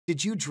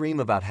Did you dream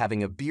about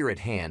having a beer at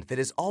hand that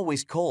is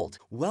always cold?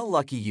 Well,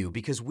 lucky you,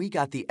 because we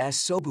got the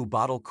Sobu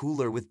bottle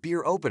cooler with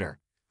beer opener.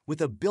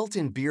 With a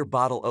built-in beer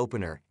bottle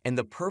opener and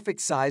the perfect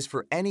size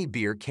for any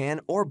beer can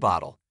or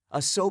bottle,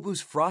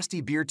 Sobu's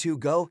Frosty Beer 2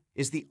 Go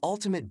is the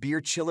ultimate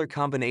beer chiller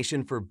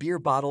combination for beer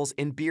bottles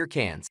and beer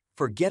cans.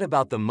 Forget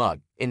about the mug.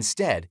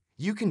 Instead,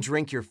 you can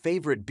drink your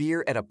favorite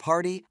beer at a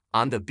party,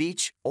 on the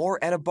beach,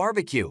 or at a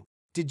barbecue.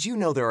 Did you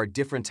know there are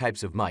different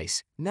types of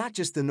mice, not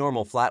just the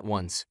normal flat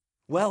ones?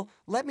 Well,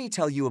 let me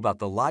tell you about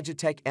the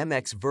Logitech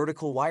MX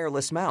Vertical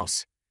Wireless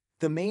Mouse.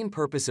 The main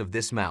purpose of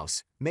this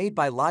mouse, made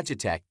by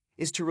Logitech,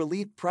 is to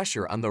relieve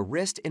pressure on the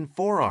wrist and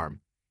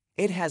forearm.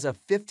 It has a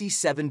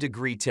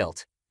 57-degree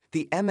tilt.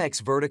 The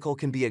MX Vertical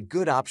can be a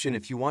good option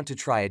if you want to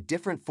try a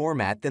different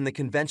format than the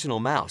conventional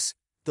mouse,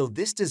 though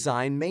this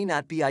design may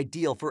not be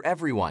ideal for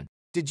everyone.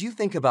 Did you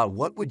think about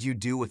what would you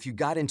do if you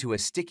got into a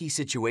sticky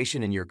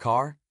situation in your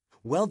car?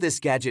 Well,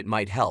 this gadget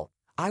might help.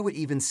 I would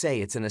even say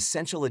it's an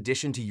essential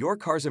addition to your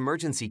car's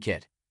emergency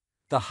kit.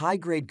 The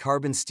high-grade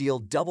carbon steel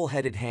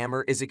double-headed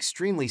hammer is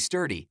extremely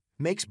sturdy,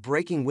 makes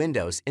breaking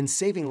windows and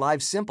saving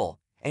lives simple,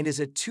 and is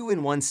a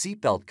 2-in-1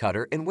 seatbelt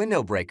cutter and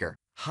window breaker.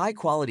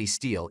 High-quality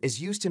steel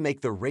is used to make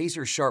the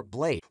razor-sharp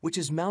blade, which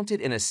is mounted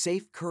in a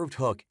safe curved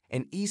hook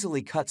and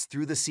easily cuts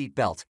through the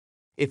seatbelt.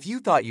 If you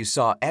thought you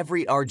saw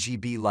every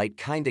RGB light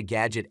kinda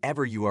gadget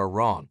ever, you are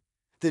wrong.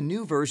 The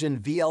new version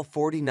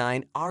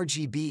VL49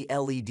 RGB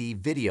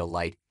LED video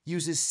light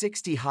uses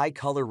 60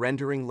 high-color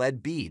rendering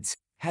LED beads,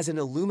 has an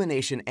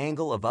illumination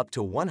angle of up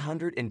to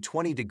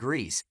 120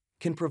 degrees,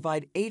 can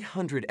provide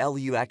 800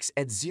 lux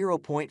at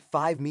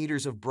 0.5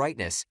 meters of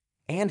brightness,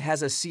 and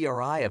has a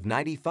CRI of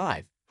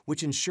 95,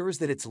 which ensures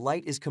that its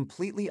light is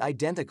completely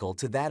identical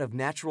to that of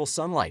natural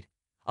sunlight,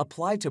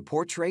 applied to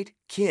portrait,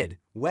 kid,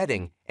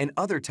 wedding, and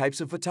other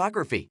types of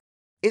photography.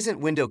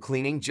 Isn't window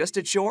cleaning just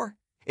a chore?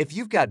 If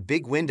you've got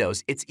big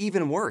windows, it's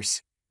even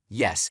worse.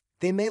 Yes,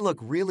 they may look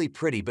really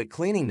pretty, but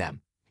cleaning them?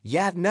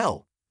 Yeah,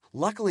 no.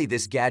 Luckily,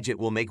 this gadget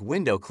will make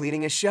window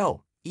cleaning a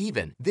show.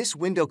 Even, this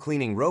window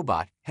cleaning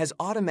robot has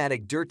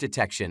automatic dirt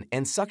detection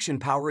and suction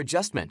power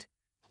adjustment.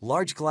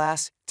 Large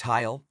glass,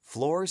 tile,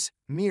 floors,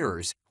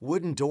 mirrors,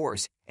 wooden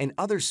doors, and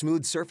other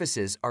smooth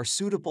surfaces are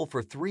suitable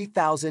for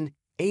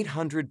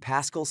 3,800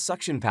 Pascal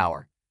suction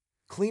power.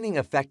 Cleaning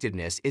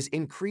effectiveness is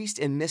increased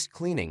and mist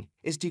cleaning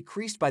is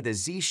decreased by the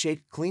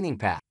Z-shaped cleaning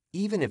path.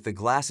 Even if the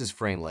glass is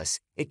frameless,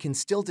 it can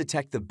still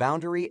detect the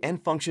boundary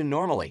and function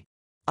normally.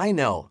 I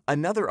know,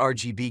 another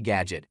RGB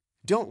gadget.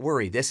 Don't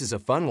worry, this is a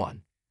fun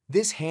one.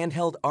 This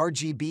handheld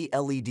RGB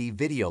LED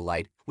video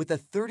light with a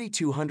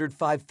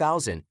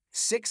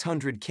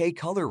 3200-5600K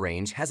color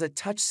range has a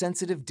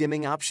touch-sensitive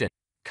dimming option.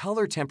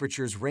 Color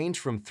temperatures range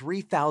from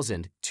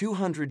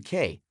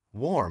 3200K,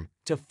 warm,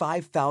 to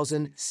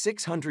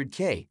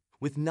 5600K,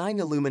 with 9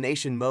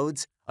 illumination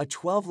modes, a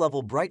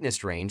 12-level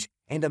brightness range,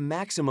 and a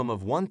maximum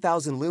of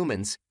 1000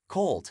 lumens,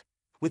 cold.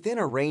 Within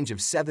a range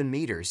of 7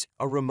 meters,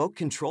 a remote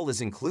control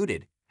is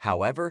included.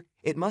 However,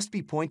 it must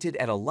be pointed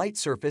at a light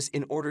surface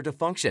in order to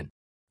function.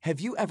 Have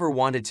you ever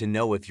wanted to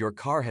know if your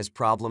car has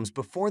problems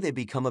before they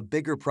become a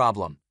bigger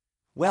problem?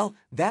 Well,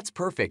 that's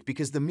perfect,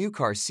 because the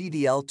MuCar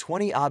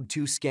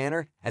CDL20OB2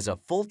 scanner has a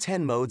full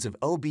 10 modes of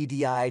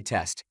OBDII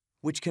test,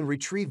 which can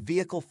retrieve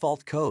vehicle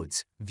fault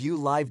codes, view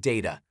live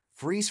data,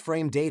 freeze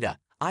frame data,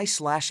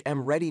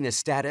 I/M readiness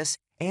status,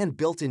 and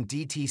built-in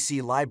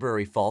DTC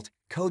library fault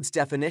codes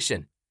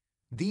definition.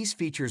 These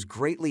features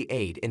greatly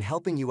aid in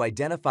helping you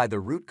identify the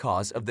root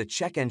cause of the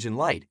check engine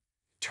light,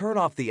 turn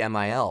off the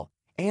MIL,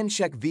 and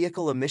check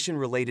vehicle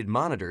emission-related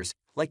monitors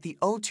like the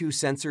O2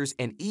 sensors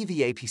and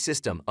EVAP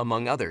system,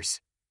 among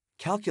others.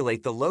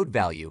 Calculate the load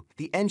value,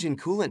 the engine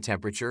coolant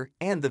temperature,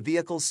 and the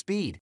vehicle's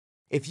speed.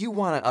 If you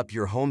want to up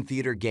your home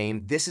theater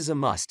game, this is a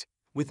must.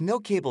 With no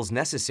cables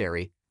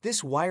necessary,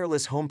 this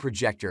wireless home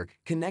projector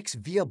connects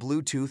via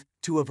Bluetooth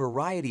to a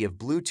variety of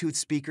Bluetooth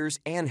speakers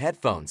and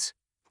headphones.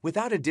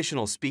 Without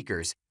additional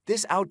speakers,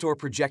 this outdoor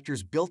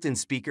projector's built-in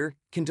speaker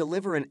can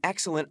deliver an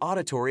excellent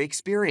auditory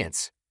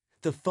experience.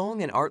 The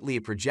phone and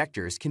Artlii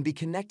projectors can be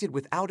connected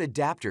without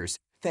adapters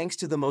thanks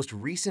to the most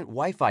recent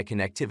Wi-Fi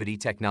connectivity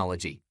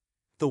technology.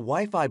 The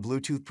Wi-Fi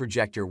Bluetooth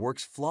projector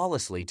works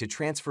flawlessly to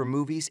transfer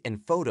movies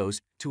and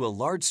photos to a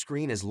large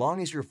screen as long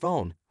as your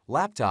phone,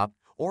 laptop,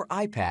 or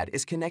iPad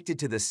is connected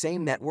to the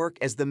same network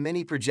as the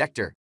mini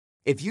projector.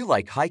 If you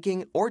like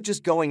hiking or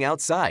just going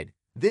outside,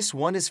 this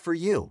one is for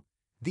you.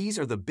 These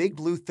are the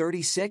BigBlue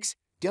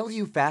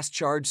 36W fast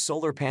charge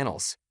solar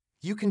panels.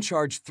 You can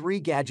charge 3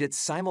 gadgets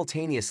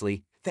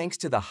simultaneously thanks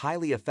to the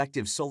highly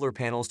effective solar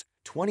panel's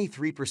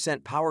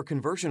 23% power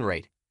conversion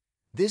rate.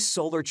 This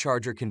solar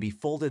charger can be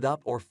folded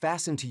up or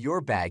fastened to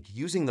your bag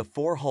using the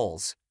 4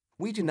 holes.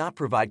 We do not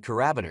provide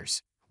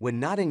carabiners. When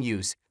not in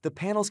use, the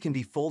panels can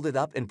be folded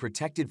up and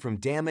protected from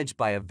damage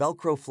by a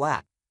Velcro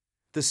flap.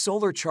 The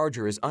solar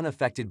charger is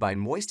unaffected by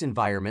moist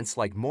environments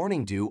like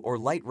morning dew or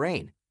light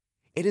rain.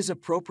 It is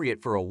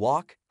appropriate for a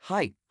walk,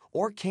 hike,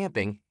 or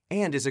camping,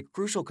 and is a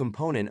crucial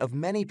component of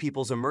many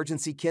people's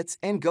emergency kits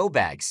and go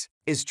bags.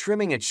 Is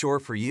trimming a chore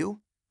for you?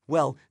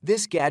 Well,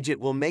 this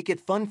gadget will make it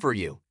fun for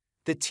you.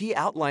 The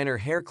T-Outliner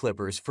hair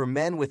clippers for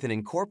men with an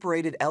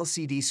incorporated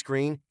LCD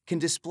screen can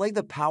display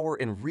the power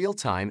in real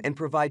time and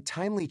provide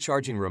timely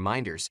charging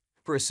reminders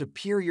for a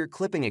superior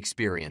clipping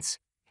experience.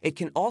 It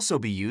can also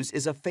be used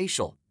as a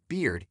facial,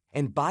 beard,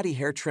 and body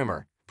hair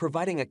trimmer,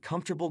 providing a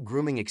comfortable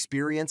grooming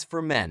experience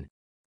for men.